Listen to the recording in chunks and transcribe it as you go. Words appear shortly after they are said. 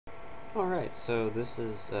Alright, so this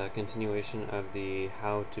is a continuation of the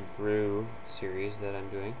How to Brew series that I'm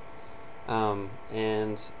doing.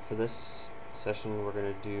 And for this session we're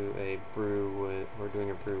going to do we're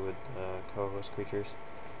doing a brew with colorless creatures.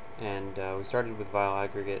 And we started with Vile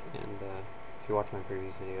Aggregate, and if you watch my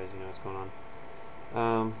previous videos you know what's going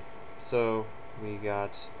on. So we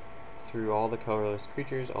got through all the colorless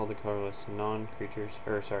creatures, all the colorless non-creatures,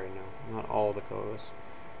 or sorry, no, not all the colorless.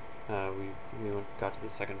 We got to the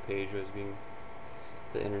second page,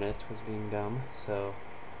 the internet was being dumb, so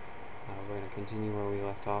we're going to continue where we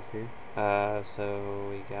left off here. So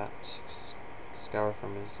we got Scour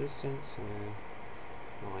from Resistance, and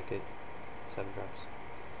I don't like it, 7 drops.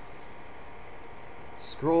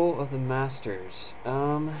 Scroll of the Masters.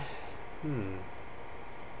 I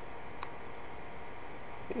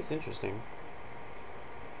think it's interesting.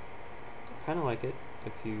 I kind of like it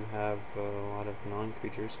if you have a lot of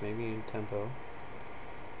non-creatures, maybe in tempo.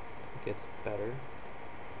 It gets better.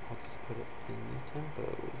 Let's put it in the tempo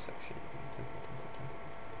section. Tempo.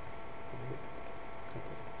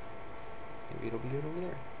 Maybe it'll be good over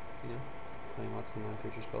there. You know, playing lots of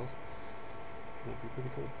non-creature spells might be pretty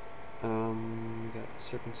cool. We got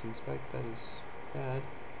Serpentine Spike. That is bad.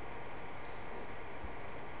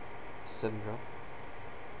 7 drop.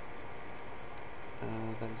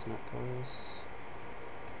 That is not colorless.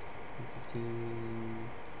 15.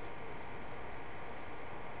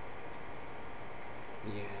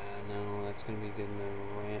 Yeah, no, that's gonna be good in the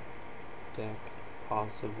ramp deck,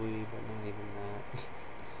 possibly, but not even that.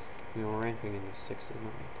 You know, ramping into 6s,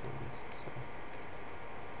 not like 10s, so.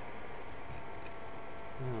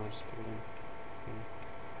 No, I'll just put it in.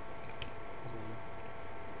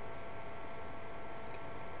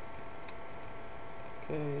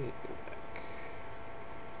 Okay, go back.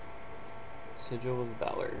 Sigil of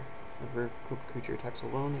Valor. Whenever a creature attacks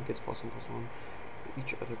alone, it gets +1/+1 for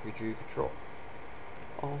each other creature you control.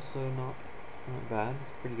 Also not bad.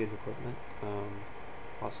 It's pretty good equipment.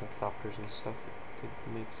 Lots of Thopters and stuff. It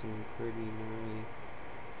could make some pretty gnarly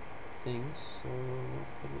things. So I'll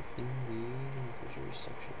put it in the non-creatures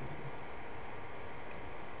section.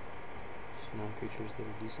 Just non-creatures that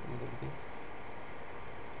are decent with everything.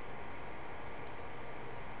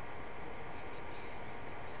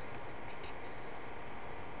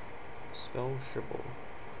 Spell Shibble.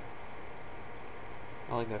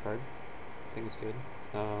 I like that card. I think it's good.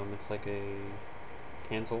 It's like a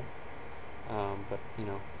cancel, but you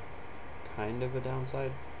know, kind of a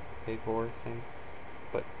downside, pay for thing.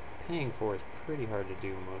 But paying for is pretty hard to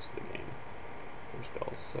do most of the game for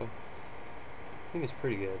spells, so I think it's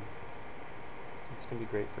pretty good. It's gonna be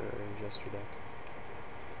great for our Jester deck.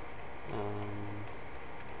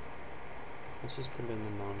 Let's just put it in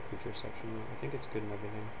the non-creature section. I think it's good in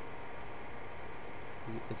everything.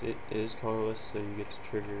 It is colorless, so you get to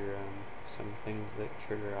trigger some things that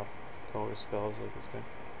trigger off colorless spells, like this guy.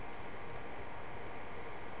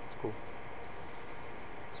 It's cool.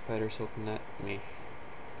 Spider Silk Net,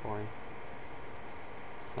 boring.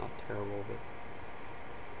 It's not terrible, but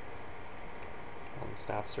all the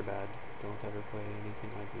staffs are bad. Don't ever play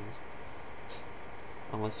anything like these.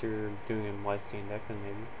 Unless you're doing a life gain deck, then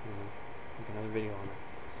maybe. Make another video on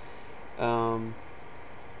it.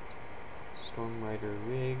 Storm Rider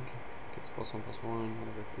Rig gets +1/+1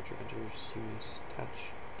 whenever a creature enters. You may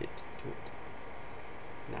attach it to it.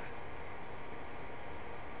 Nah.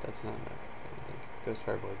 That's not enough, I don't think. Ghost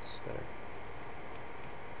Fireblade's just better.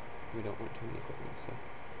 We don't want too many equipment, so.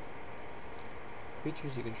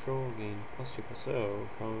 Creatures you control gain +2/+0.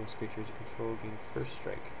 Colorless creatures you control gain first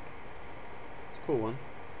strike. It's a cool one.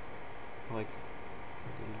 I like the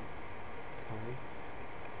card.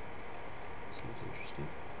 Seems interesting.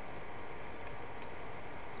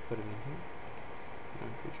 Put them in here.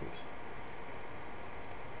 Non-creatures.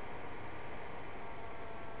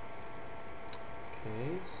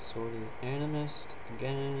 Okay, Sword of the Animist.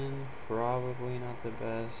 Again, probably not the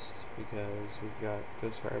best because we've got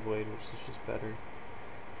Ghost Fireblade, which is just better.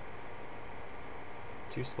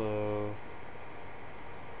 Too slow.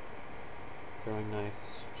 Throwing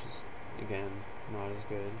Knife, which is, again, not as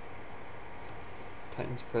good.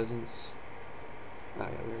 Titan's Presence. Oh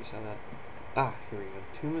yeah, we already saw that. Ah, here we go.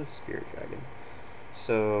 Tomb of the Spirit Dragon.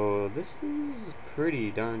 So this is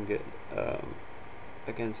pretty darn good.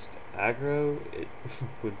 Against aggro, it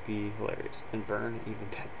would be hilarious, and burn even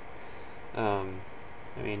better.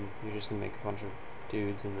 I mean, you're just gonna make a bunch of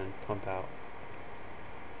dudes and then pump out.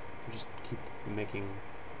 You just keep making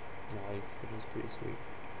life, which is pretty sweet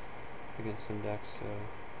against some decks. So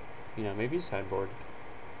you know, maybe sideboard.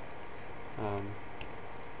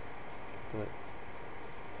 But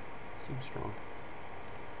seems strong.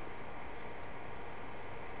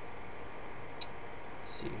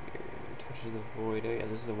 see here. Touch of the Void. Oh yeah,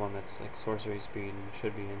 this is the one that's like sorcery speed and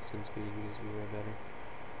should be instant speed because we were better.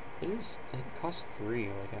 It is. It costs 3.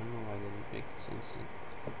 Like I don't know why they didn't make this instant.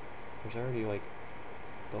 There's already like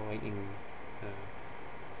the lightning,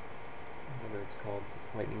 whatever it's called,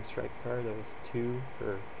 lightning strike card. That was 2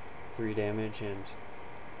 for 3 damage and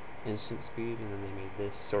instant speed, and then they made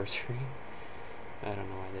this sorcery. I don't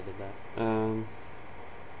know why they did that.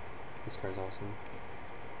 This card's awesome.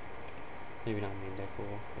 Maybe not main deck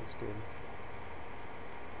pool. That's good.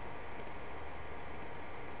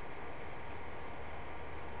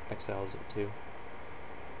 Exiles it too.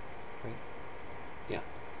 Right? Yeah,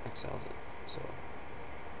 exiles it. So,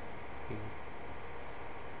 you know,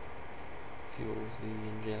 fuels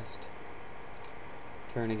the ingest.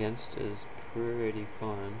 Turn against is pretty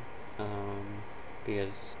fun,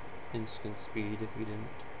 because instant speed if you didn't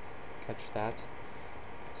catch that.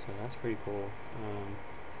 So that's pretty cool.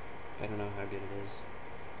 I don't know how good it is.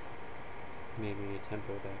 Maybe a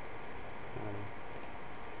tempo deck. I don't know.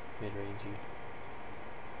 Mid-rangey.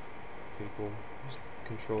 Pretty cool. Just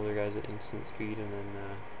control their guys at instant speed and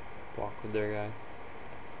then block with their guy.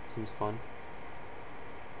 Seems fun.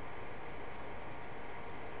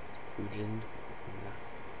 Ujin. Yeah.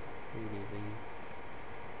 Maybe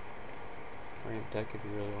the ramp deck if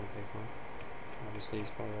you really want to pick one. Obviously he's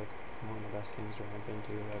probably like one of the best things to ramp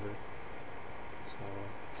into ever. So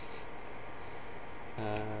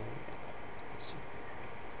let's see.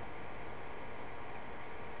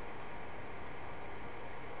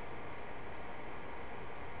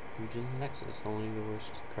 Ujin's Nexus, only the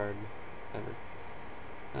worst card ever.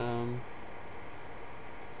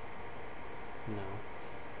 No.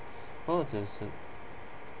 Well, it's instant.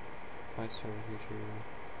 5-star creature.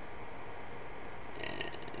 I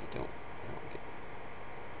don't like it.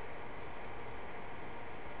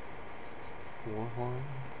 Warhorn.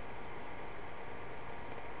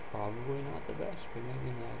 Probably not the best, but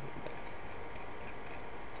maybe not the deck.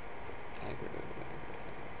 Aggro.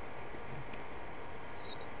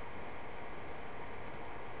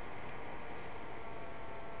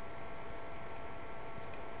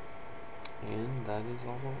 And that is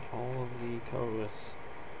all of the colorless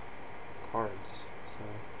cards. So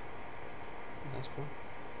that's cool.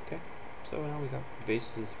 Okay, so now we got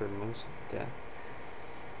bases for most of the deck.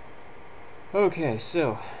 Okay,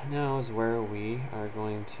 so now is where we are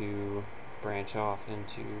going to branch off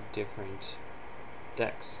into different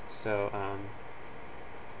decks. So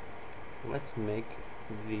let's make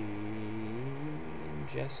the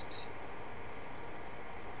ingest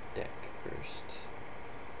deck first.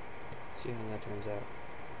 See how that turns out.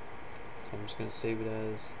 So I'm just going to save it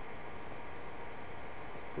as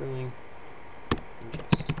brewing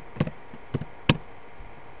ingest.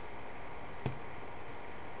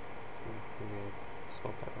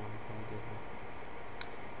 Spelled that wrong.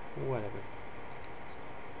 Whatever.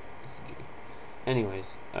 It's a G.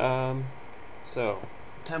 Anyways, so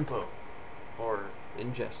tempo or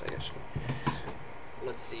ingest, I guess.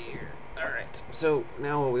 Let's see here. Alright, so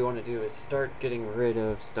now what we want to do is start getting rid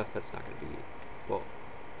of stuff that's not going to be, well,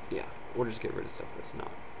 yeah, we'll just get rid of stuff that's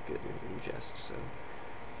not good in ingest, so,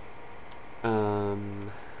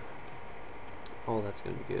 all that's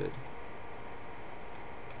going to be good.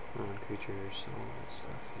 Non-creatures, all that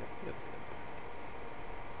stuff, yep.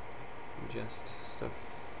 Ingest stuff,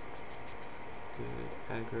 good.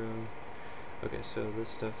 Aggro. Okay, so this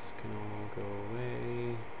stuff can all go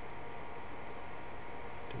away.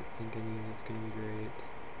 Don't think any of that's going to be great.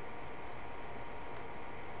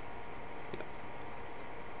 Yeah.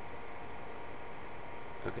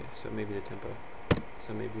 Okay, so maybe the tempo.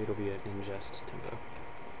 So maybe it'll be an ingest tempo.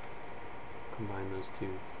 Combine those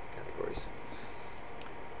two categories.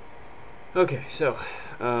 Okay, so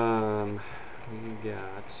we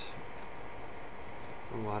got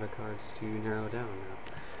a lot of cards to narrow down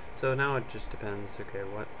now. So now it just depends. Okay,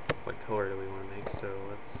 what color do we want to make? So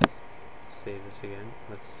let's save this again.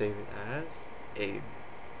 Let's save it as a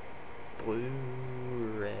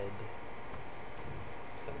blue-red.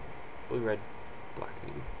 So blue-red, black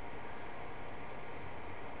maybe.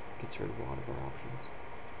 Gets rid of a lot of our options.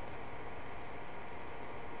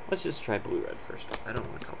 Let's just try blue-red first. I don't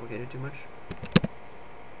want to complicate it too much,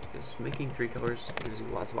 because making 3 colors gives you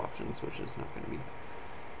lots of options, which is not going to be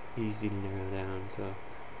easy to narrow down. So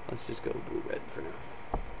let's just go blue-red for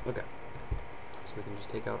now. Okay. So we can just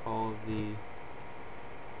take out all of the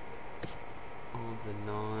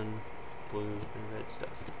non-blue and red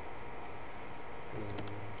stuff.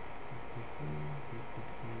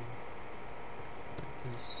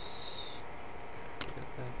 This. Got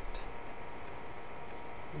that.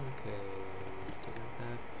 Okay. Take out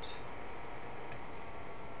that.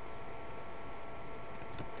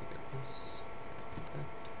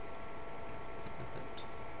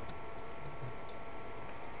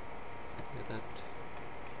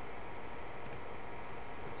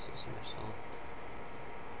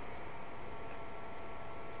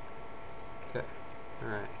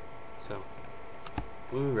 Alright, so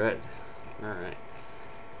blue, red. Alright.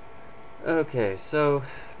 Okay, so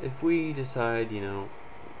if we decide, you know,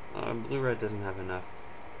 blue-red doesn't have enough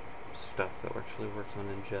stuff that actually works on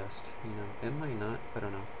ingest, you know, it might not, I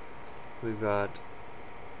don't know. We've got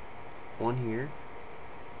one here,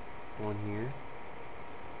 any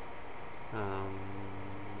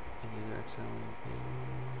other excelling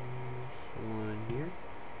things, one here,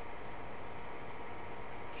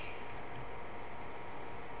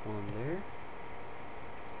 one there.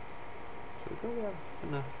 So we probably have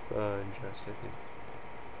enough ingest, I think.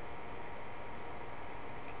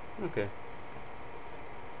 Okay.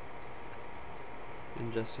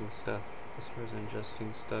 Ingesting stuff. As far as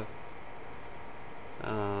ingesting stuff.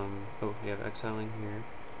 Oh, we have exiling here.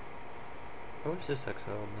 Oh, it's just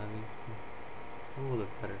exiled, I mean. A little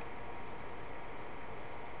bit better.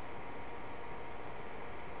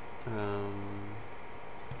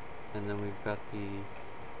 And then we've got the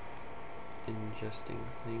ingesting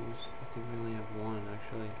things. I think we only have one,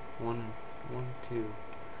 actually. One, two.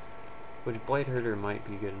 Which Blight Herder might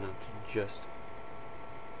be good enough to just,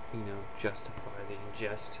 you know, justify the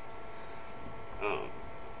ingest.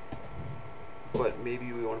 But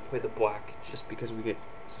maybe we want to play the black just because we get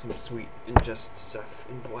some sweet ingest stuff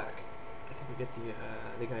in black. I think we get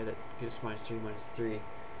the guy that gives -3/-3,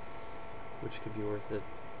 which could be worth it.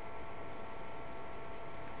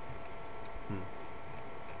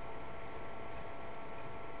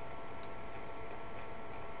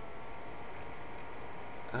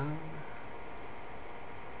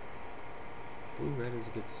 Blue-red is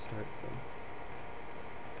a good start, though.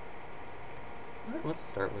 Alright, let's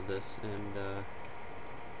start with this, and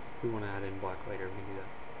if we want to add in black later, we can do that.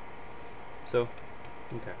 So,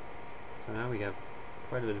 okay. So now we have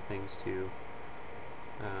quite a bit of things to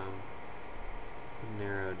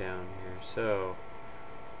narrow down here. So,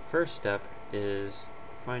 first step is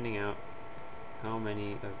finding out how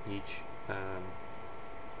many of each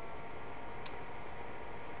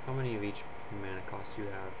mana cost you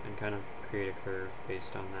have, and kind of create a curve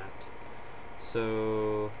based on that.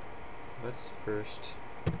 So let's first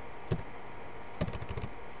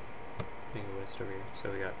make a list over here.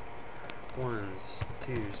 So we got 1s,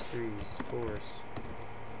 2s, 3s, 4s,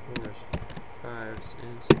 5s,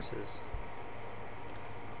 and 6s.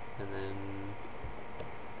 And then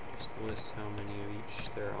just list how many of each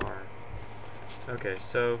there are. Okay,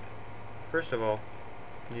 so first of all,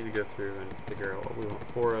 we need to go through and figure out what we want.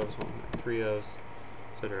 4 ofs, what we want 3 ofs,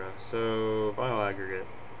 etc. So vial aggregate.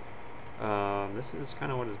 This is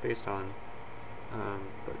kind of what it's based on,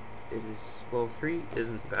 but it is, well, 3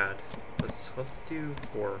 isn't bad. Let's do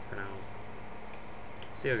 4 for now.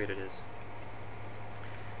 See how good it is.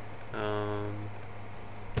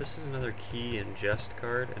 This is another key ingest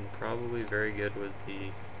card, and probably very good with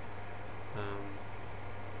the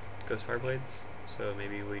Ghost Fireblades. So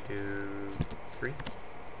maybe we do 3,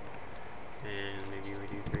 and maybe we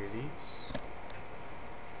do 3 of these.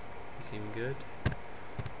 They seem good.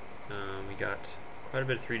 We got quite a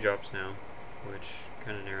bit of 3-drops now, which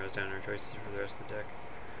kind of narrows down our choices for the rest of the deck.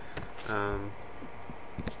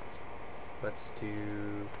 Let's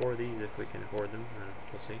do 4 of these if we can afford them.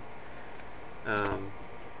 We'll see.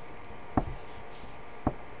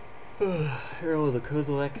 Hero of the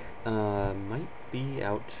Kozilek might be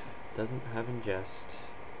out. Doesn't have ingest.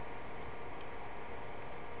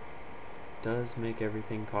 Does make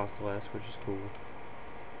everything cost less, which is cool.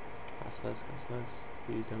 Cost less,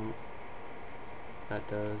 please don't. That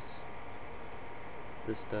does.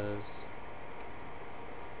 This does.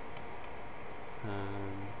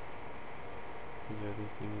 These other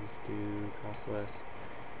things do cost less.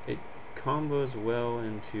 It combos well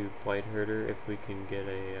into Blight Herder if we can get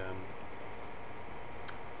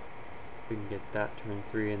we can get that turn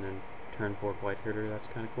 3 and then turn 4 Blight Herder. That's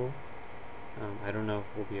kind of cool. I don't know if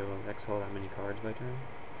we'll be able to exile that many cards by turn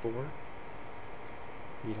 4.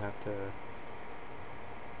 You'd have to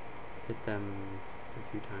hit them a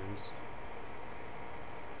few times.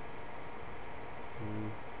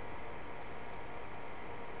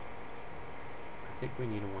 I think we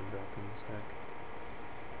need a 1-drop in this deck.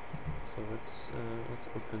 So let's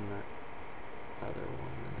open that other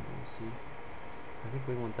one and then we'll see. I think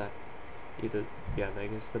we want that either, yeah, I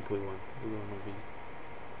guess the blue one. The blue one will be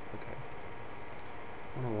okay.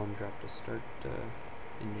 I want a 1-drop to start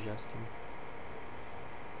ingesting.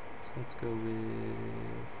 So let's go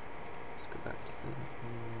back to the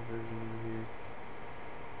version over here.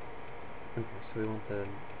 Okay, so we want the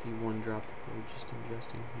 1-drop for just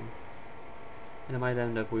ingesting here. And it might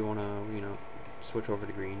end up we want to, you know, switch over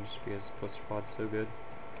to green just because Poster Pod's so good.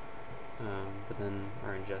 But then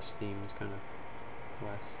our ingest theme is kind of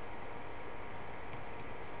less.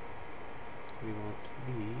 we want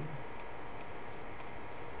the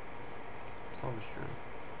salvage drone.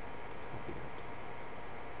 Copy that.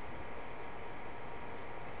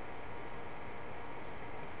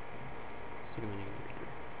 Stick them in your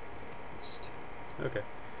list. Okay,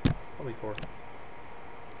 probably 4.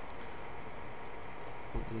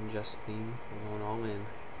 Want the ingest theme? We're going all in.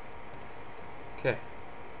 Okay.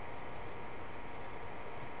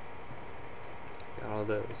 Got all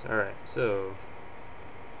those. Alright, so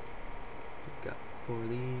we've got 4 of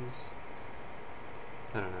these.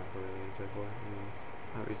 I don't know if we're really gonna play 4. I mean,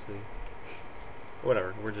 obviously.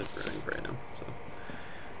 Whatever, we're just brewing right now. So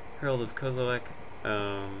Herald of Kozilek.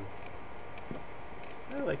 I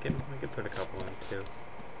like him. I could put a couple in too.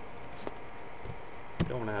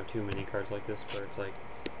 Don't want to have too many cards like this where it's like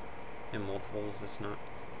in multiples. It's not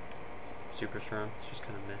super strong. It's just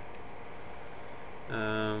kind of meh.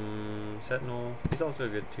 Sentinel. He's also a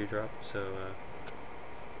good 2-drop. So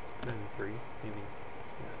let's put in 3, maybe.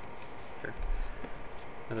 Yeah, sure.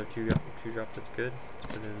 Another 2-drop that's good.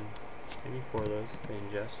 Let's put in maybe 4 of those. They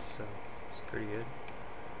ingest, so it's pretty good.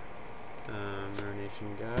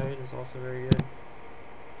 Marination Guide is also very good.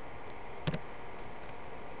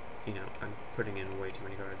 You know, I'm putting in way too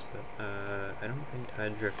many cards, but I don't think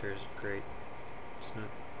Tide Drifter is great. It's not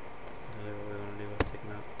really what we want to do. Let's take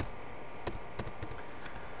him out.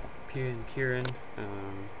 Kieran,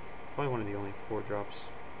 probably one of the only 4-drops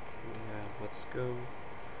we have. Let's go.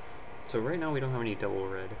 So right now we don't have any double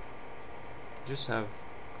red. We just have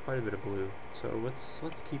quite a bit of blue. So let's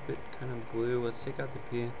keep it kind of blue. Let's take out the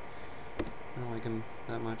P. I don't like him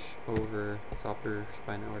that much over Thopter,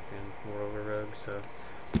 Spy Network, and more over Rogue. So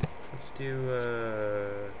let's do 3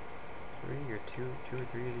 or 2 or 3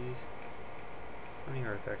 of these. How many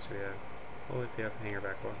artifacts do we have? Well, if you have hanger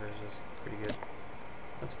backwalkers, is pretty good.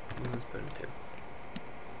 Let's put in 2.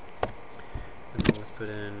 And then let's put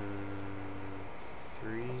in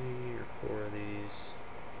 3 or 4 of these.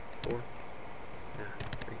 4? Yeah,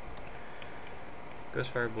 3.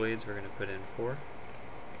 Ghostfire Blades we're going to put in 4.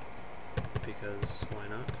 Because why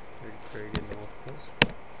not? They're very good multiples.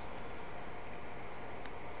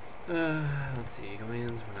 Let's see,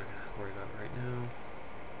 commands we're not going to worry about right now.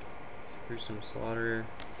 Gruesome Slaughter,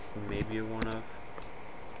 maybe a 1-off.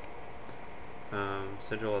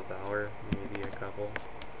 Sigil of Valor, maybe a couple.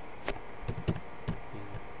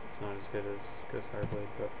 Yeah, it's not as good as Ghostfire Blade,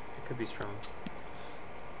 but it could be strong.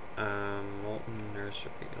 Molten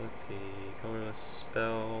Nursery, let's see, Colorless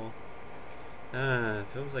Spell.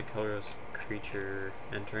 If it was like Colorless Creature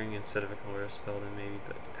entering instead of a Colorless Spell, then maybe,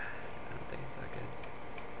 but I don't think it's that good.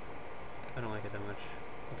 I don't like it that much.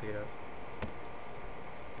 I'll take it out.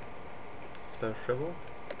 Spell Shrivel.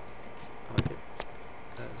 I like it.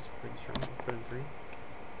 That is pretty strong. Let's put in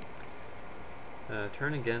 3.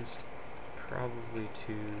 Turn Against, probably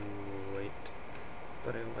too late,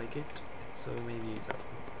 but I like it, so maybe a couple.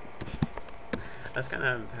 That's kind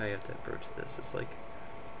of how you have to approach this. It's like,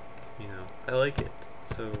 you know, I like it,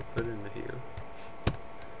 so put in a few.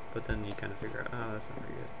 But then you kind of figure out, oh, that's not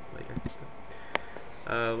very good later.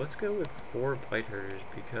 But, let's go with 4 Blight Herders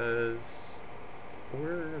because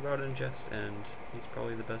we're about ingest, and he's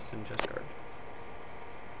probably the best ingest card.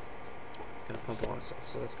 It's gonna pump a lot of stuff,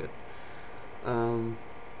 so that's good.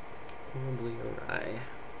 Probably Orai.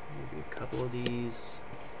 Maybe a couple of these.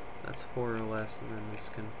 That's 4 or less, and then this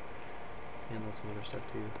can handle some other stuff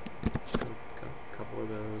too. A couple of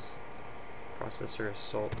those. Processor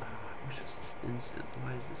Assault. Oh, I wish this was instant.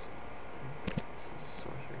 Why is this? This is a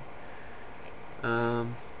sorcery.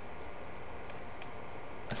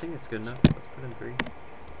 I think it's good enough. Let's put in 3.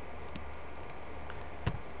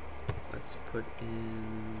 Let's put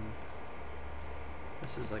in.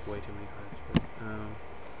 This is like way too many cards, but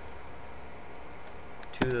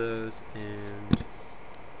 2 of those and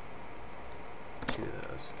 2 of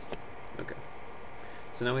those. Okay.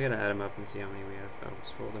 So now we gotta add them up and see how many we have. Oh,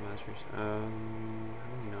 scroll the masters. How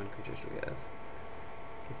many non-creatures do we have?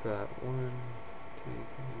 We've got 1, 2, 3, 4,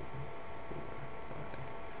 5.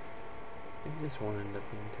 Maybe this won't end up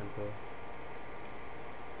being tempo.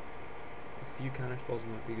 A few counter spells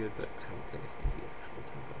might be good, but I don't think it's gonna be actual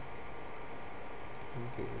tempo.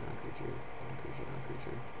 Non-creature, non-creature, non-creature,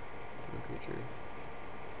 non-creature, non-creature,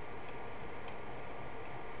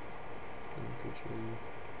 non-creature,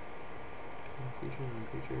 non-creature,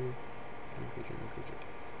 non-creature, non-creature, non-creature.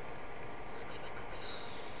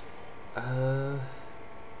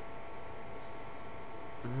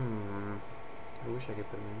 I wish I could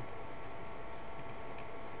put them in.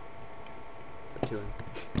 Put 2 in.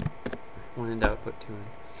 When in doubt, put 2 in.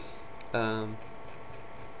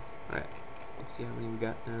 Alright. Let's see how many we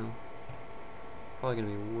got now. Probably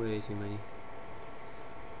gonna be way too many.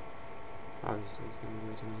 Obviously, it's going to be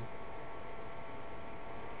way too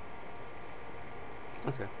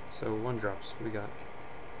many. Okay, so 1-drops. We got,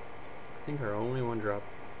 I think, our only 1-drop.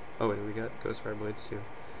 Oh, wait, we got Ghost Fire Blades too.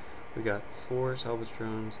 We got 4 Salvage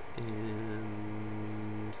Drones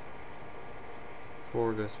and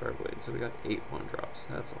 4 Ghost Fire Blades. So we got 8 1-drops.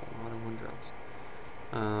 That's a lot of 1-drops.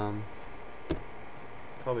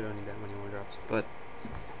 Probably don't need that many 1-drops, but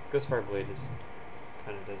Ghost Fire Blade is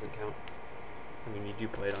kind of doesn't count. I mean, you do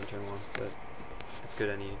play it on turn 1, but it's good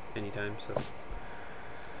any time. So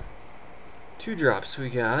 2 drops we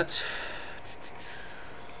got,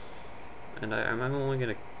 and I'm only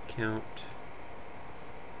gonna count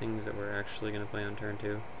things that we're actually gonna play on turn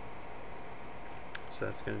 2. So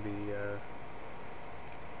that's gonna be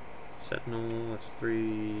Sentinel. That's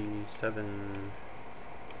 3, 7.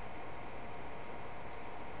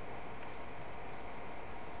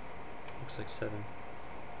 Looks like 7.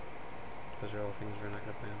 Those are all things we're not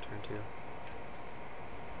going to play on turn 2.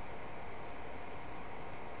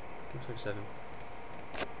 Looks like 7.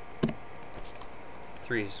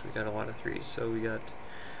 3s. We got a lot of 3s. So we got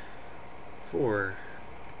 4,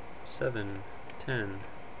 7, 10.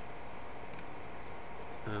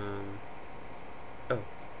 Oh,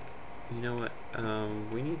 you know what?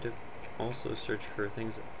 We need to also search for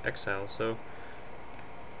things that exile. So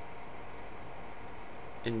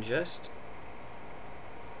ingest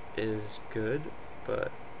is good,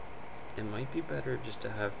 but it might be better just to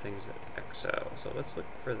have things that exile. So let's look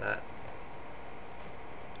for that.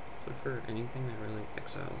 Let's look for anything that really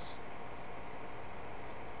exiles.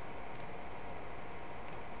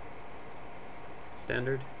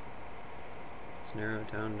 Standard. Let's narrow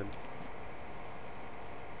it down to,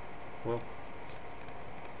 well,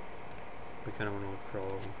 we kind of want to look for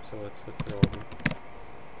all of them, so let's look for all of them.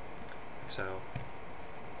 Exile.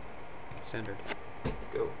 Standard.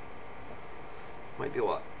 Go. Might be a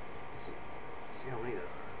lot. Let's see how many there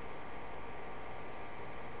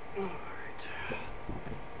are. Alright.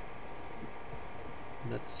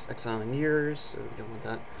 That's exiling years, so we don't want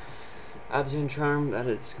that. Abzan Charm, that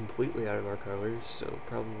is completely out of our colors, so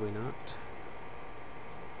probably not.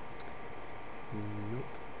 Nope.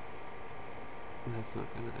 That's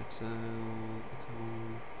not gonna exile.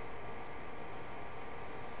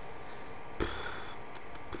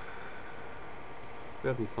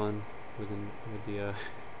 That'd be fun with the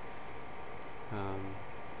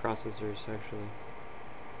processors, actually.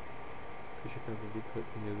 Creature card would be put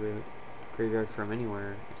into the graveyard from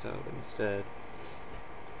anywhere, exiled instead.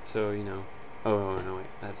 So, you know. Oh, no, wait.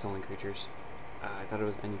 That's only creatures. I thought it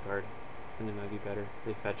was any card. And it might be better.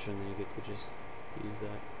 They fetch and then you get to just use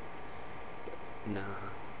that. But, nah.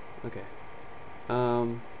 Okay.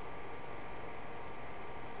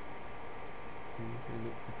 Any kind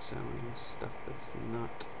of exiling stuff that's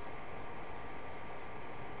not.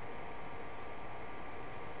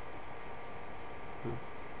 Huh.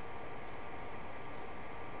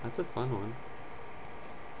 That's a fun one.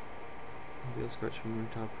 Reveal Scorch from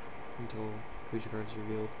the top until creature card is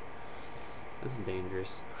revealed. That's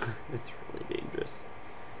dangerous. It's really dangerous.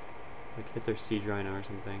 Like, hit their Siege Rhino or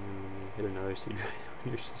something, and then you hit another Siege Rhino,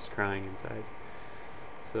 and you're just crying inside.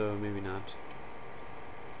 So, maybe not.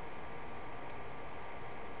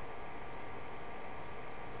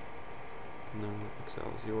 No,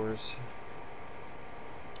 Excel is yours.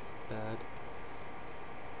 Bad.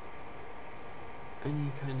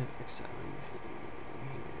 Any kind of exiling thing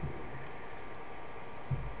here.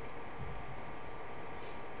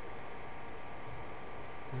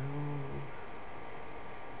 No.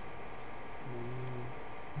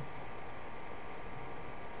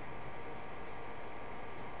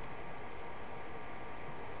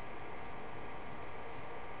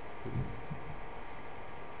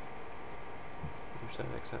 Wish that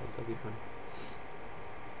exiled, that'd be fun.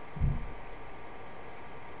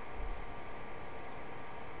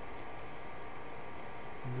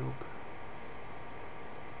 Nope.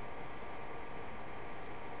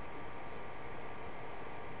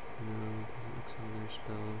 No, it doesn't exile their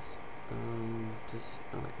spells. Just,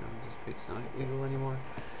 oh wait, no, just it's not evil anymore.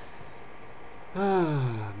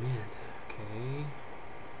 Ah, man. Okay.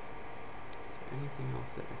 Is there anything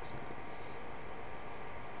else that exiles?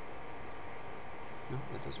 No,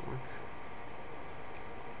 that doesn't work.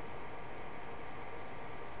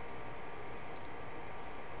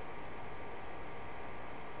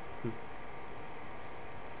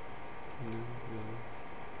 No.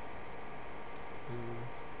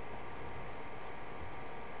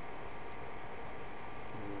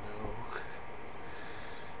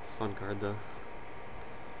 It's a fun card though.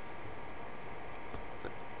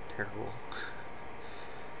 But terrible.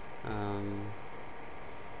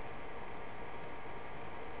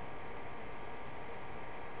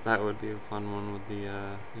 That would be a fun one with the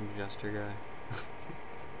ingester guy.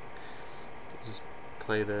 Just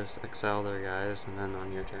play this, exile their guys, and then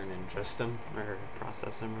on your turn ingest them, or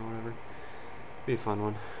process them, or whatever. Be a fun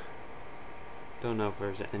one. Don't know if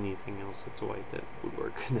there's anything else that's white that would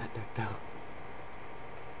work in that deck, though.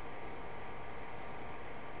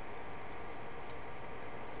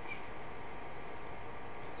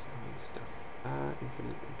 Stuff.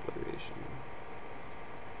 Infinite obliteration.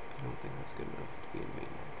 I don't think that's good enough to be in main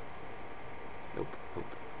deck. Nope, nope,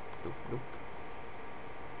 nope, nope.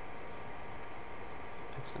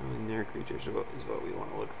 Exiling their creatures is what we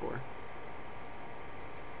want to look for.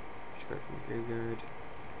 Which card from the graveyard?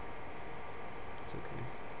 It's okay.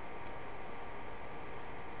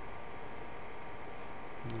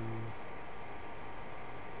 No.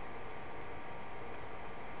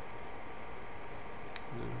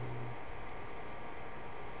 No.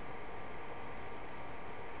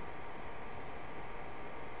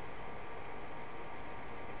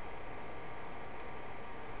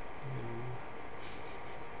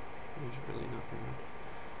 There's really nothing.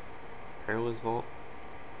 Perilous Vault.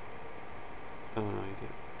 Oh no, you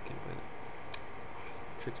can't play that.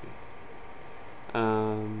 Tricks me.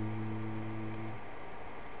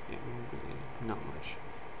 Yeah, really not much.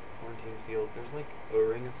 Quarantine Field. There's like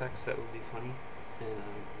O-ring effects that would be funny in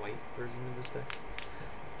a white version of this deck.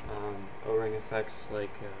 O-ring effects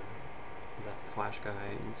like that Flash guy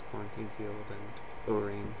in its Quarantine Field and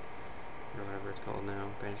O-ring, or whatever it's called now,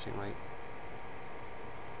 Banishing Light.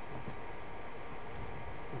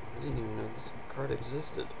 I didn't even know this card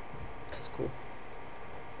existed. That's cool.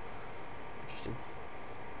 Interesting.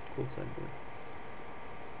 Cool sideboard.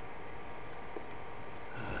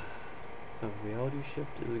 Oh, Reality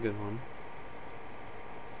Shift is a good one.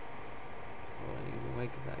 Oh, I didn't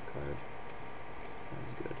like that card. That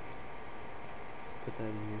was good. Let's put that in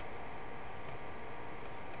here.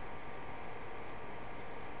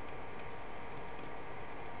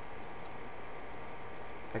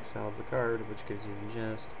 Exiles the card, which gives you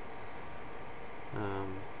ingest.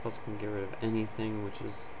 Plus can get rid of anything, which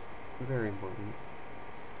is very important.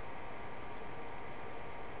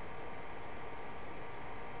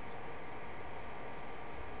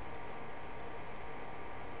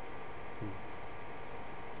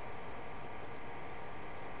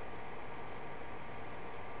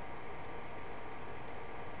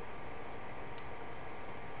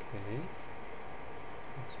 Okay.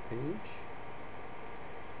 Next page.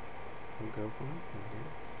 We'll go for it from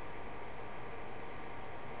here.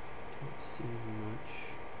 Can't see much.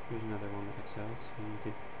 Here's another one that exiles.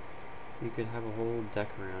 You could have a whole deck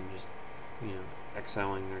around just, you know,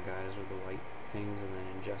 exiling their guys with the white things and then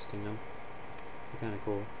ingesting them. Be kind of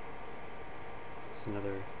cool. It's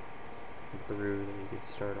another brew that you could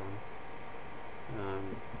start on.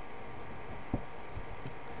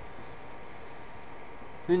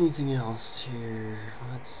 Anything else here?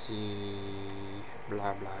 Let's see.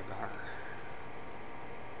 Blah blah blah.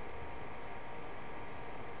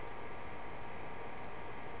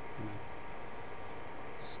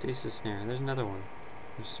 Stasis Snare. There's another one.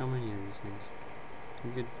 There's so many of these things.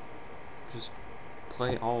 You could just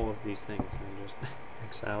play all of these things and just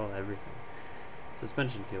exile everything.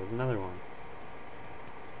 Suspension Field's another one.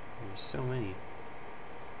 There's so many.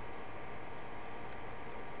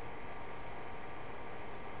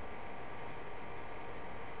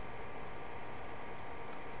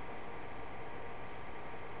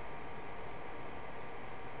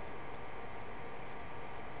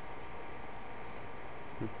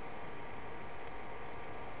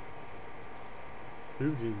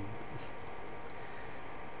 Blue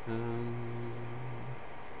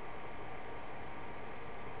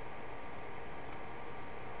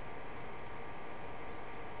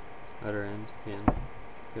Utter End, yeah,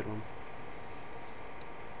 good one.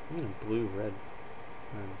 I'm gonna blue red.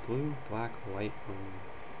 Blue, black, white one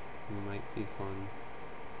might be fun.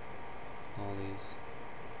 All these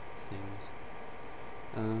things.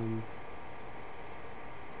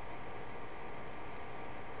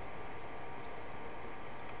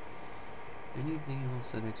 Anything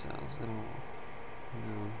else that exiles at all?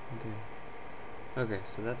 No, okay. Okay,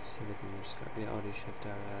 so that's everything. We just got Reality Shift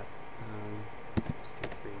out of that. Just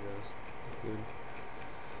get 3 of those. Good.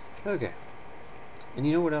 Okay. And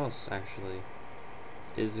you know what else, actually,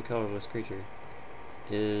 is a colorless creature?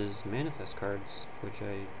 Is manifest cards, which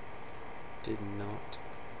I did not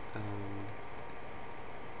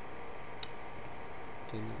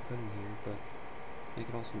put in here, but they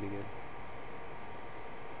could also be good.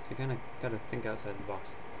 You kind of got to think outside the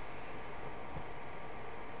box.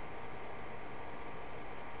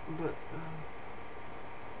 But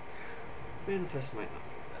manifest might not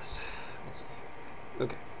be the best. We'll see.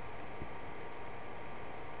 Okay.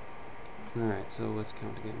 Alright, so let's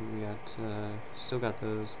count again. We got, still got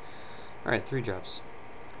those. Alright, 3 drops.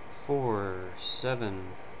 4,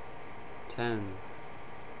 7, 10,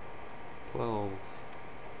 12,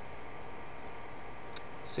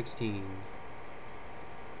 16.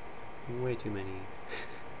 Way too many.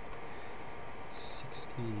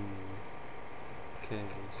 16. Okay,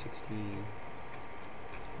 16.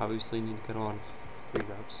 Obviously need to cut a lot of 3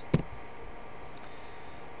 drops.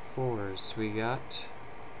 4s, we got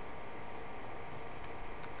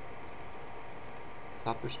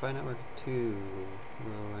Thopter Spy Network 2.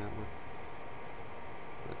 Network.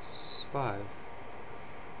 That's 5.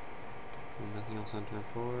 And nothing else on turn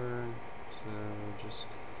 4, so just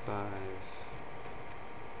 5.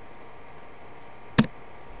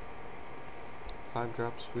 5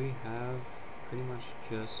 drops, we have pretty much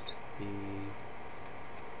just the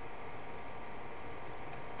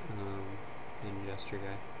ingester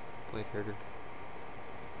guy, Blade Herder.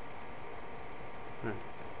 Alright,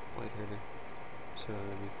 Blade Herder. So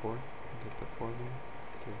that'd be 4. I could put 4 in there.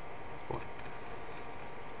 3, 4.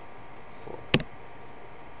 4.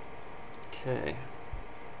 Okay.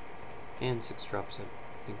 And 6 drops, I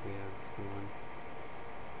think we have 1.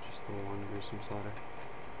 Just the 1 gruesome slaughter.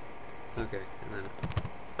 Okay, and then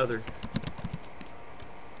other.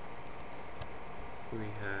 We have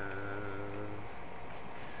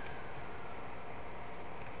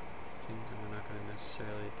things that we're not going to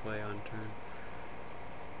necessarily play on turn.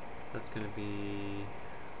 That's going to be.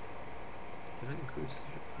 Did I include?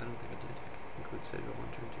 I don't think I did. Include Sigil on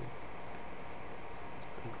turn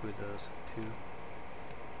 2. Include those 2.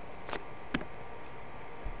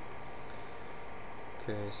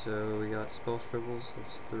 Okay, so we got spell shrivels.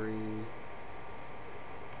 That's 3,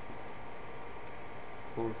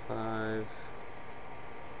 4, 5,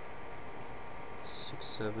 6,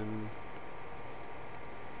 7,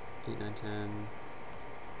 8, 9, 10,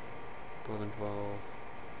 11, 12,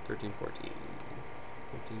 13, 14,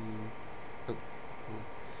 15, oh,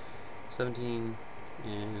 17,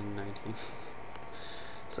 and 19.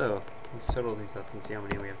 So, let's total these up and see how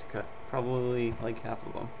many we have to cut. Probably like half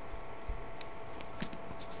of them.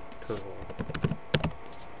 Total.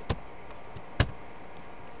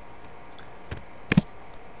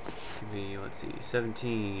 Give me, let's see,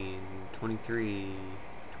 17, 23,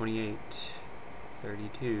 28,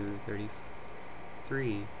 32,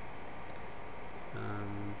 33,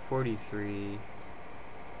 43,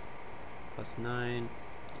 plus 9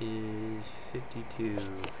 is 52,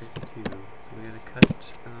 52, so we gotta cut,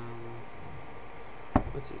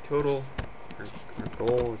 let's see, total, our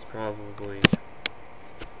goal is probably,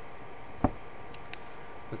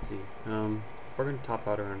 let's see, if we're gonna top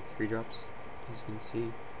out around 3 drops, as you can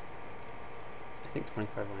see, I think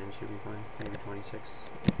 25 lands should be fine, maybe 26,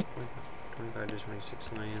 25 to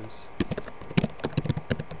 26 lands.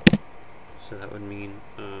 So that would mean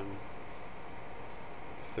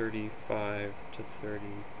 35 to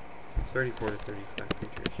 30, 34 to 35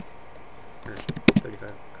 creatures, or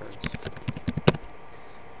 35 cards.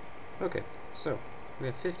 Okay, so we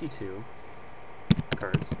have 52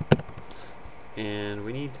 cards, and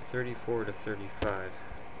we need 34 to 35.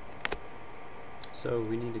 So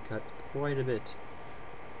we need to cut quite a bit.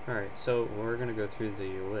 Alright, so we're going to go through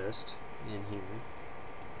the list in here.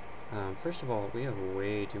 First of all, we have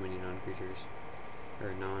way too many non-creatures, or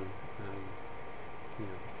you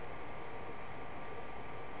know,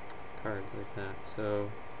 cards like that, so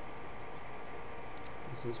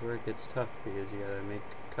this is where it gets tough, because you gotta make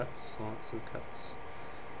cuts, lots of cuts.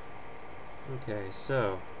 Okay,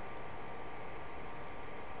 so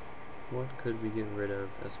what could we get rid of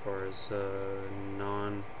as far as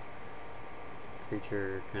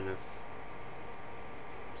non-creature kind of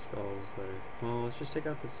spells that are, well, let's just take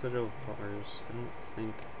out the Citadel of Bars. I don't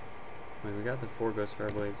think, I mean, we got the 4 Ghost Fire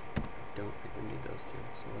Blades. I don't think we need those 2,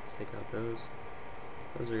 so let's take out those.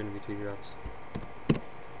 Those are going to be 2 drops.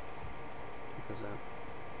 Take those out.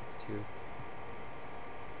 That's 2.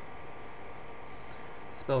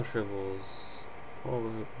 Spell Shrivels,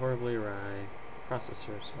 Horribly Awry,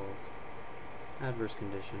 Processor Assault, Adverse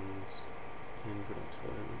Conditions, and Brutal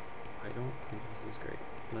Explosion. I don't think this is great.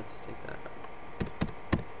 Let's take that out.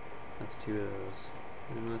 That's 2 of those.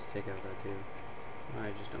 And let's take out that 2.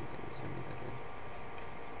 I just don't think this is going to be that good.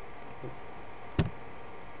 Oh.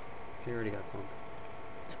 She already got pump.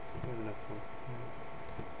 We have enough pump.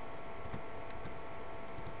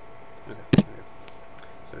 Okay, there we go.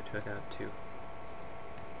 So we took out 2.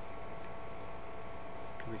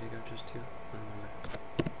 Did we take out just 2? I don't remember.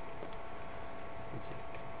 Let's see.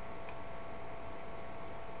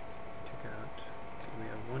 Took out, so we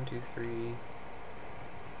have 1, 2, 3,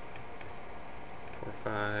 4,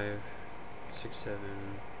 5, 6, 7,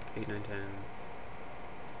 8, 9, 10,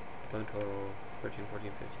 11, 12, 13,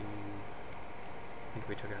 14, 15. I think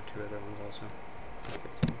we took out 2 other ones also.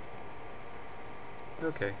 15.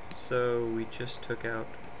 Okay, so we just took out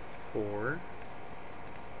 4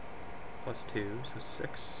 plus 2, so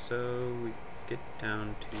 6. So we get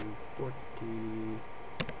down to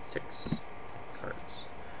 46 cards.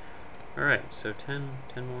 Alright, so 10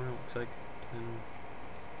 more, it looks like.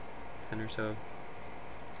 10 or so.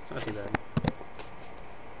 It's not too bad.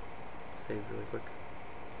 Save really quick.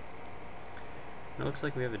 It looks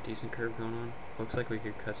like we have a decent curve going on. Looks like we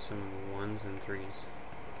could cut some 1s and 3s.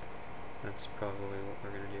 That's probably what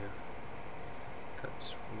we're going to do.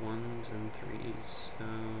 Cuts 1s and 3s. So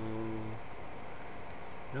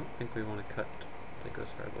I don't think we want to cut the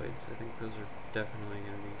Ghost Fire Blades. I think those are definitely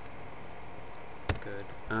going to be good.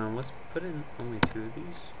 Let's put in only 2 of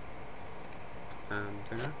these.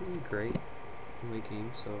 They're not going to be great in late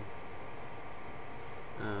game, so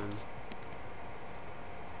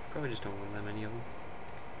probably just don't want that many of them.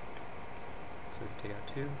 So we can take out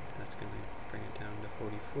 2. That's going to bring it down to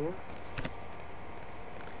 44.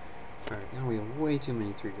 Alright, now we have way too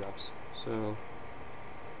many 3-drops. So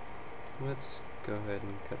let's go ahead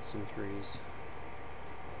and cut some 3s.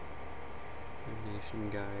 Nation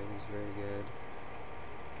Guide is very good.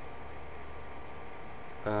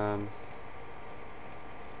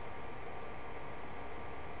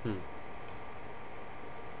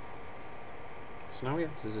 So now we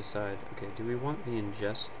have to decide, okay, do we want the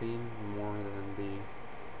ingest theme more than the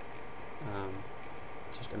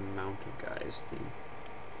just amount of guys theme?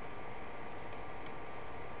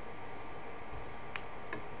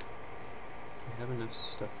 We have enough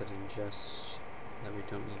stuff that ingests that we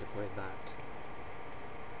don't need to play that.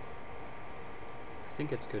 I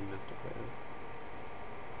think it's good enough to play it.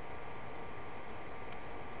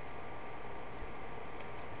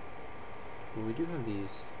 Well, we do have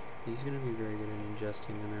these. These are going to be very good at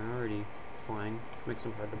ingesting, and they're already flying. Makes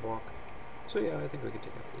them hard to block. So yeah, I think we could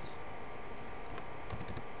take out these.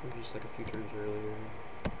 Or just like a few turns earlier.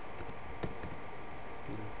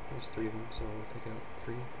 There's 3 of them, so we'll take out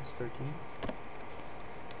 3. That's 13.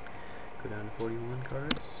 Go down to 41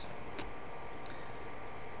 cards.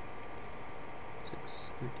 6,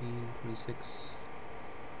 13, 26,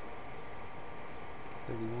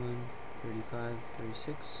 31, 35,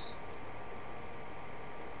 36.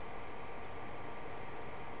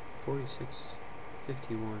 46,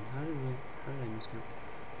 51. How did I miscount?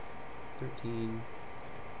 13,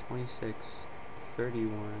 26,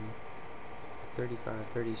 31, 35,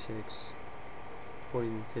 36,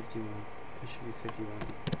 41, 51. It should be 51.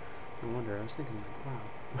 No wonder, I was thinking like, wow.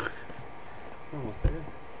 We're almost there.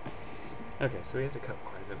 Okay, so we have to cut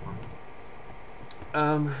quite a bit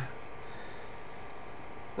more.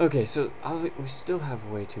 Okay, so we still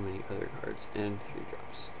have way too many other cards and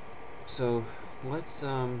 3-drops. So let's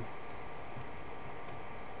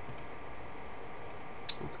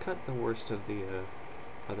cut the worst of the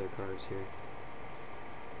other cards here.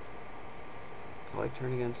 I like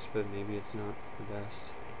Turn Against, but maybe it's not the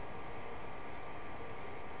best.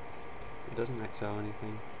 It doesn't exile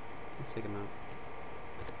anything. Let's take him out.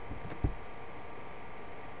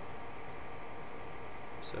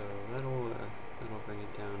 So that'll bring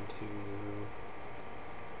it down to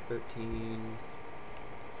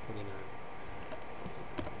 1349.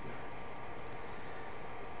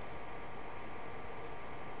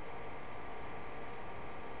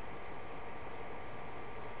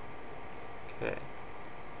 Okay,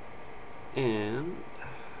 and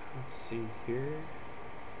let's see here.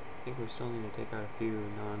 I think we still need to take out a few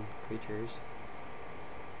non-creatures.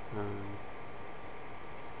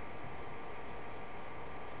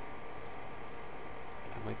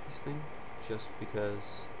 I like this thing just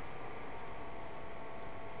because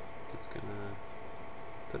it's gonna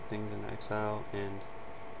put things in exile, and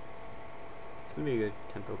it's gonna be a good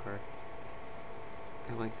tempo card.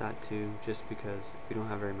 I like that too, just because we don't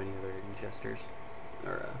have very many other ingesters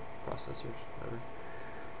or processors, whatever.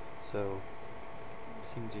 So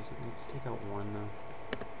seems decent. Let's take out 1 though.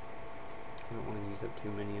 I don't want to use up too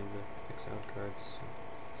many of the exiled cards. So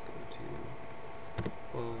let's go to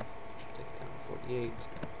 12. Take it down to 48.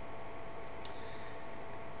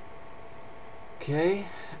 Okay.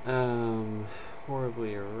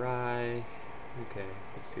 Horribly awry. Okay,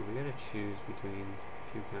 let's see. We gotta choose between a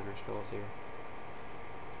few counter spells here.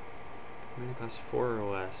 When it costs 4 or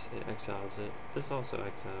less, it exiles it. This also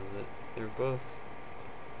exiles it. They're both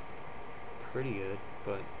pretty good,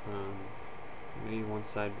 but maybe one's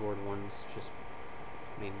sideboard, one's just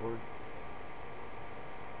main board.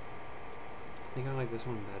 I think I like this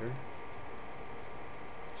one better,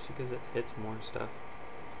 just because it hits more stuff.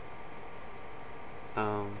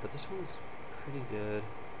 But this one's pretty good.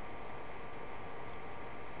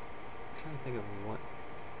 I'm trying to think of what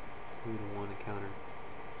we would want to counter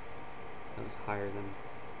that was higher than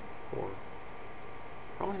 4.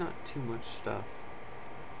 Probably not too much stuff.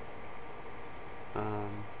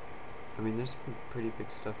 I mean, there's some pretty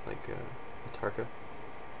big stuff like a Tarka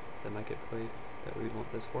that might get played that we'd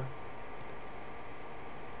want this for.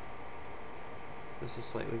 This is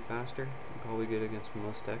slightly faster, probably good against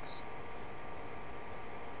most decks.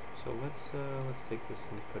 So let's take this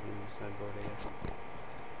and put it in the sideboard, I guess.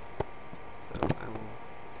 So I will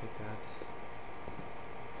take that.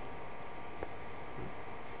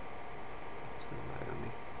 It's gonna lag on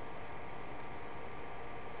me.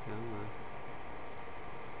 Come on.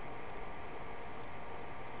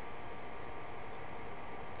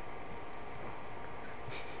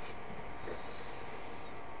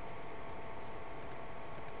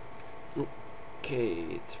 Okay,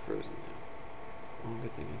 it's frozen now. Oh,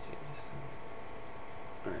 good thing I see it.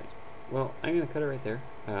 Alright, well, I'm going to cut it right there.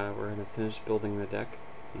 We're going to finish building the deck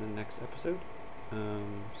in the next episode.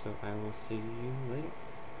 So I will see you later.